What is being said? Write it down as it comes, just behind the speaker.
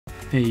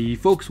Hey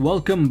folks,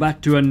 welcome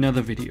back to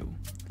another video.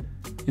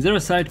 Is there a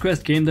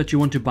Sidequest game that you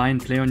want to buy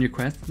and play on your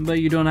Quest,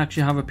 but you don't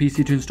actually have a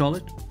PC to install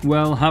it?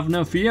 Well, have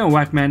no fear,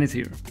 WaqMan is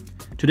here.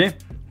 Today,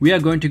 we are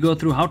going to go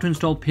through how to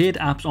install paid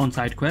apps on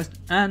Sidequest,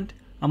 and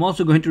I'm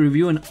also going to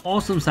review an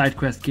awesome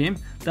Sidequest game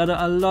that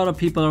a lot of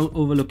people are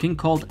overlooking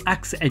called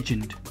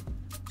Axegend.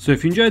 So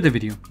if you enjoyed the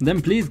video,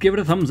 then please give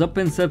it a thumbs up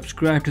and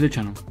subscribe to the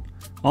channel.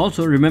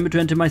 Also, remember to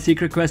enter my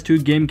Secret Quest 2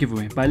 game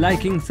giveaway by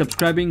liking,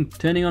 subscribing,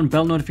 turning on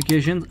bell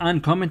notifications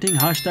and commenting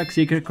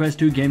 #Secret Quest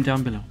 2 game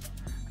down below.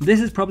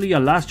 This is probably your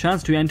last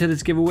chance to enter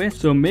this giveaway,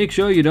 so make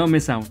sure you don't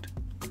miss out.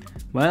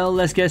 Well,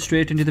 let's get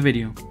straight into the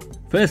video.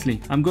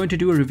 Firstly, I'm going to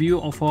do a review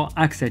for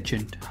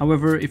Axegend.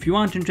 However, if you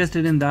aren't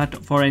interested in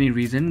that for any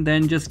reason,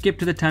 then just skip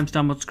to the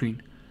timestamp on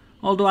screen.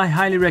 Although I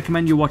highly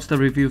recommend you watch the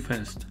review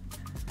first.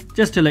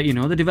 Just to let you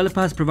know, the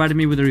developer has provided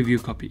me with a review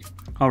copy.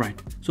 Alright,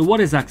 so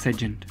what is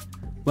Axegend?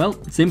 Well,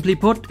 simply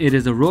put, it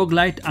is a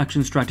roguelite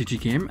action strategy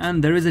game,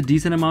 and there is a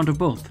decent amount of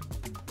both.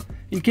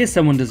 In case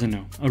someone doesn't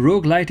know, a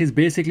roguelite is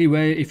basically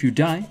where if you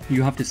die,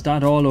 you have to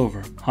start all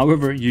over.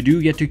 However, you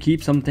do get to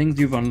keep some things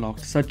you've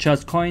unlocked, such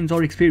as coins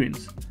or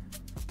experience.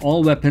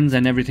 All weapons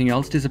and everything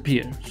else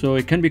disappear, so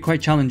it can be quite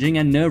challenging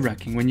and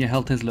nerve-wracking when your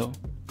health is low.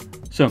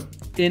 So,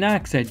 in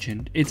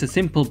Axegend, it's a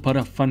simple but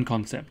a fun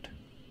concept.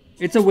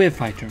 It's a wave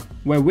fighter,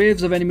 where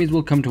waves of enemies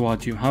will come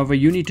towards you, however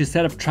you need to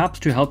set up traps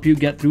to help you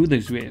get through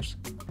those waves.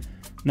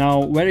 Now,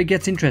 where it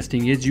gets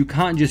interesting is you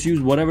can't just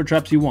use whatever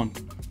traps you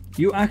want.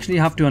 You actually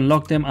have to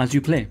unlock them as you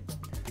play.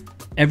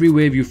 Every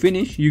wave you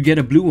finish, you get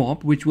a blue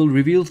orb which will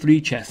reveal 3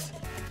 chests.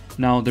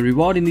 Now, the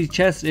reward in these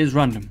chests is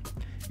random.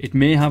 It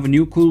may have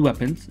new cool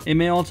weapons, it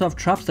may also have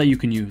traps that you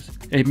can use,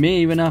 it may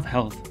even have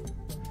health.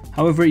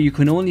 However, you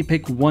can only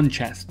pick one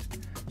chest.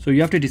 So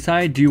you have to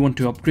decide, do you want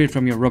to upgrade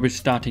from your rubbish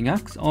starting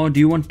axe, or do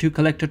you want to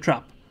collect a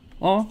trap?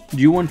 Or do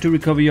you want to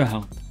recover your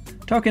health?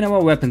 Talking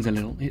about weapons a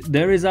little,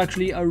 there is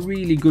actually a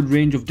really good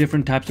range of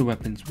different types of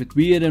weapons with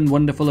weird and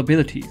wonderful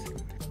abilities.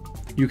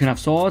 You can have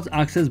swords,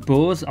 axes,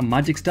 bows, a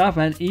magic staff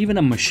and even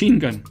a machine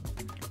gun.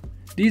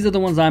 These are the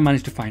ones I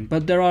managed to find,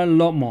 but there are a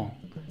lot more.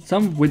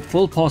 Some with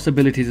full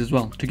possibilities as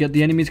well to get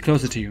the enemies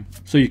closer to you,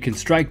 so you can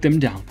strike them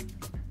down.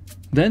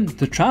 Then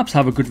the traps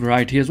have a good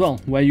variety as well,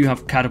 where you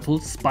have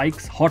catapults,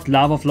 spikes, hot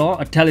lava floor,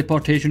 a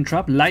teleportation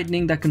trap,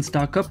 lightning that can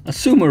stack up, a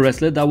sumo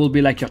wrestler that will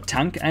be like your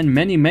tank and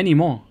many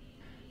more.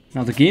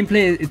 Now the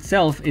gameplay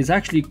itself is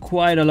actually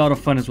quite a lot of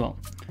fun as well.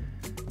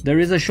 There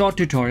is a short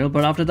tutorial,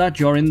 but after that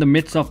you're in the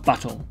midst of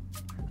battle.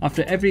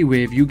 After every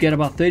wave you get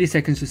about 30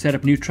 seconds to set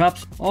up new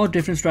traps or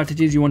different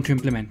strategies you want to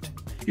implement.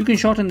 You can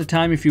shorten the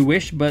time if you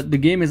wish, but the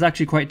game is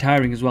actually quite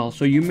tiring as well,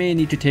 so you may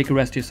need to take a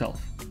rest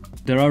yourself.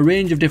 There are a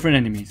range of different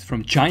enemies,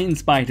 from giant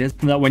spiders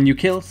that when you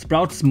kill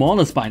sprout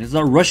smaller spiders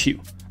that rush you.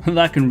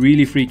 That can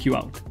really freak you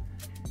out.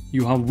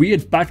 You have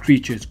weird bat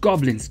creatures,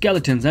 goblins,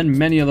 skeletons and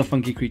many other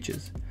funky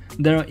creatures.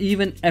 There are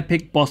even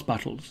epic boss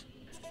battles.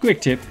 Quick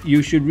tip,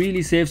 you should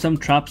really save some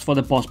traps for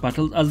the boss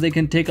battles as they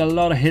can take a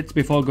lot of hits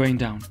before going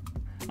down.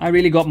 I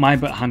really got my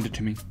butt handed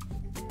to me.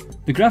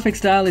 The graphic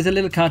style is a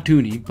little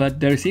cartoony, but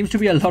there seems to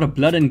be a lot of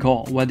blood and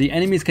gore where the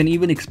enemies can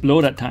even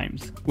explode at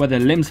times, with their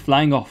limbs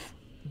flying off.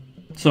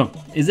 So,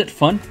 is it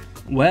fun?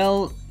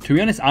 Well, to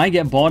be honest, I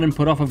get bored and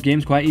put off of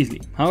games quite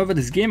easily. However,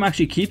 this game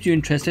actually keeps you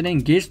interested and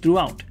engaged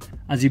throughout,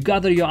 as you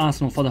gather your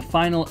arsenal for the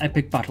final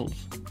epic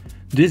battles.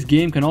 This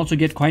game can also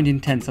get quite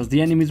intense as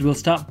the enemies will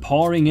start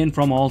pouring in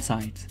from all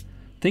sides.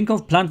 Think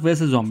of Plant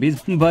vs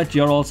Zombies, but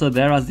you're also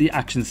there as the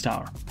action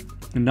star.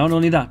 And not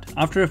only that,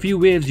 after a few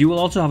waves you will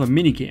also have a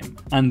mini game,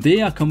 and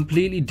they are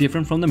completely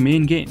different from the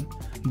main game,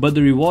 but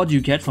the rewards you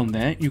get from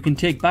there you can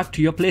take back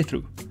to your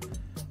playthrough.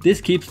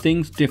 This keeps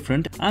things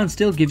different and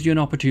still gives you an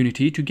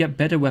opportunity to get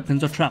better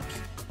weapons or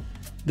traps.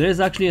 There is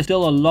actually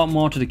still a lot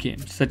more to the game,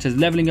 such as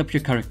leveling up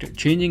your character,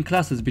 changing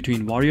classes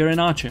between warrior and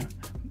archer.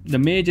 The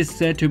mage is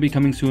said to be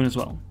coming soon as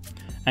well,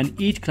 and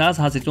each class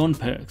has its own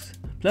perks.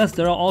 Plus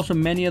there are also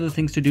many other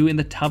things to do in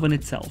the tavern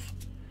itself.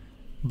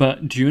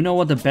 But do you know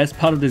what the best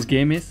part of this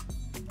game is?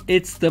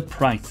 It's the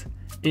price.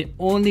 It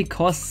only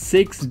costs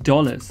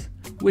 $6,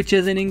 which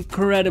is an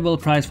incredible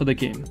price for the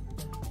game.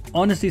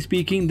 Honestly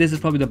speaking, this is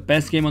probably the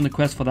best game on the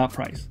Quest for that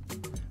price.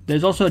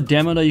 There's also a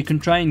demo that you can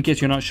try in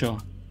case you're not sure.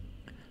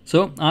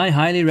 So I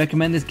highly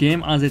recommend this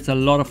game as it's a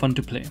lot of fun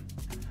to play.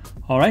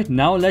 Alright,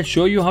 now let's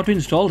show you how to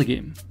install the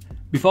game.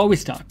 Before we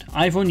start,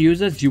 iPhone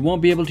users, you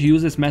won't be able to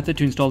use this method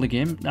to install the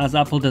game as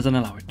Apple doesn't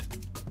allow it.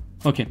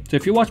 Okay, so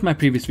if you watch my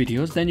previous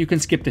videos, then you can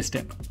skip this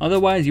step.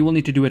 Otherwise, you will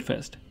need to do it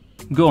first.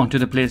 Go onto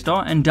the Play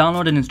Store and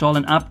download and install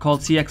an app called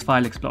CX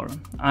File Explorer.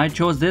 I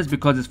chose this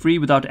because it's free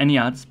without any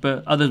ads,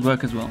 but others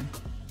work as well.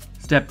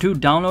 Step 2,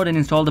 download and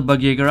install the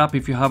Bug Jaeger app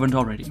if you haven't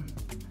already.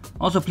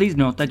 Also please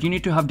note that you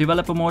need to have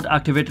developer mode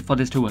activated for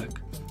this to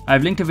work.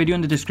 I've linked a video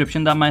in the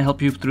description that might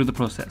help you through the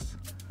process.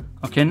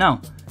 Okay,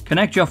 now,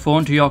 connect your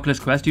phone to your Oculus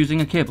Quest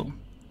using a cable.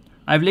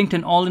 I've linked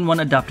an all-in-one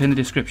adapter in the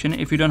description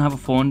if you don't have a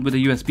phone with a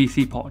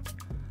USB-C port,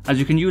 as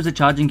you can use the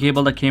charging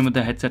cable that came with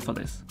the headset for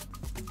this.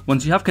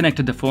 Once you have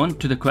connected the phone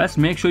to the Quest,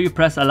 make sure you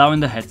press allow in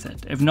the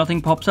headset. If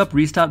nothing pops up,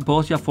 restart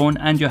both your phone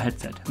and your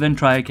headset, then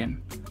try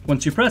again.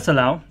 Once you press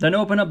allow, then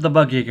open up the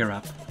WaqMan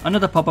app.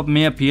 Another pop-up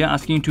may appear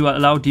asking you to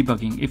allow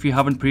debugging if you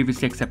haven't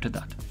previously accepted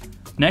that.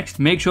 Next,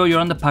 make sure you're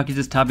on the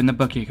packages tab in the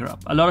WaqMan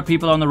app. A lot of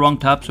people are on the wrong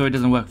tab, so it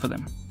doesn't work for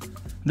them.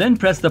 Then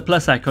press the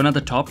plus icon at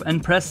the top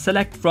and press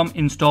select from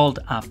installed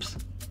apps.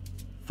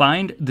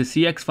 Find the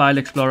CX File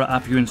Explorer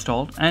app you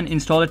installed and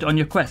install it on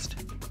your Quest.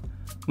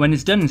 When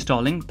it's done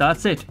installing,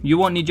 that's it. You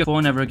won't need your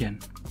phone ever again.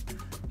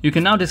 You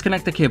can now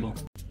disconnect the cable.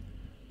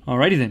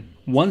 Alrighty then,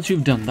 once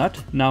you've done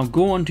that, now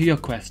go onto your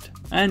Quest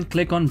and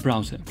click on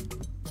browser.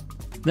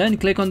 Then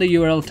click on the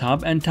URL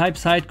tab and type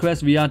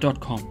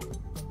sidequestvr.com.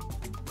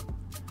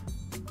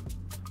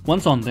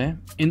 Once on there,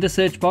 in the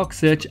search box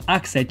search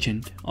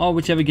Axegend or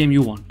whichever game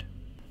you want.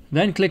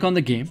 Then click on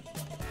the game.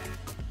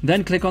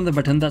 Then click on the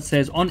button that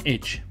says on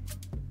itch.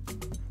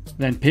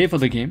 Then pay for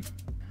the game.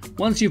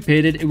 Once you've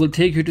paid it, it will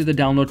take you to the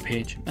download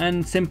page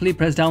and simply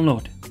press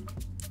download.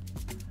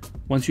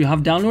 Once you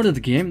have downloaded the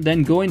game,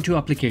 then go into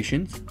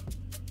applications,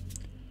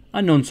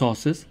 unknown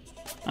sources,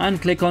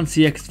 and click on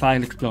CX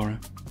File Explorer.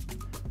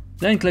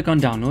 Then click on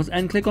downloads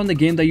and click on the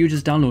game that you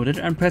just downloaded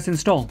and press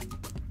install.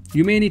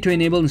 You may need to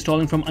enable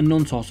installing from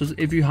unknown sources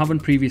if you haven't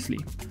previously,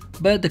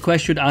 but the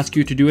Quest should ask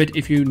you to do it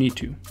if you need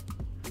to.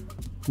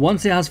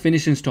 Once it has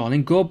finished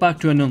installing, go back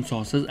to unknown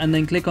sources and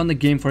then click on the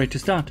game for it to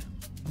start.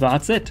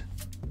 That's it.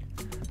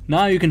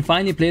 Now you can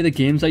finally play the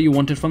games that you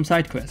wanted from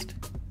Sidequest.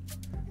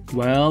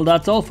 Well,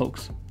 that's all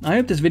folks. I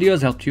hope this video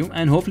has helped you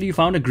and hopefully you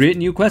found a great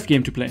new Quest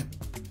game to play.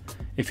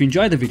 If you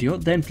enjoyed the video,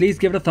 then please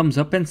give it a thumbs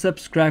up and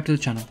subscribe to the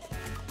channel.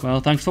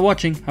 Well, thanks for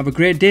watching, have a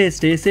great day,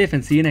 stay safe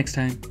and see you next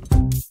time.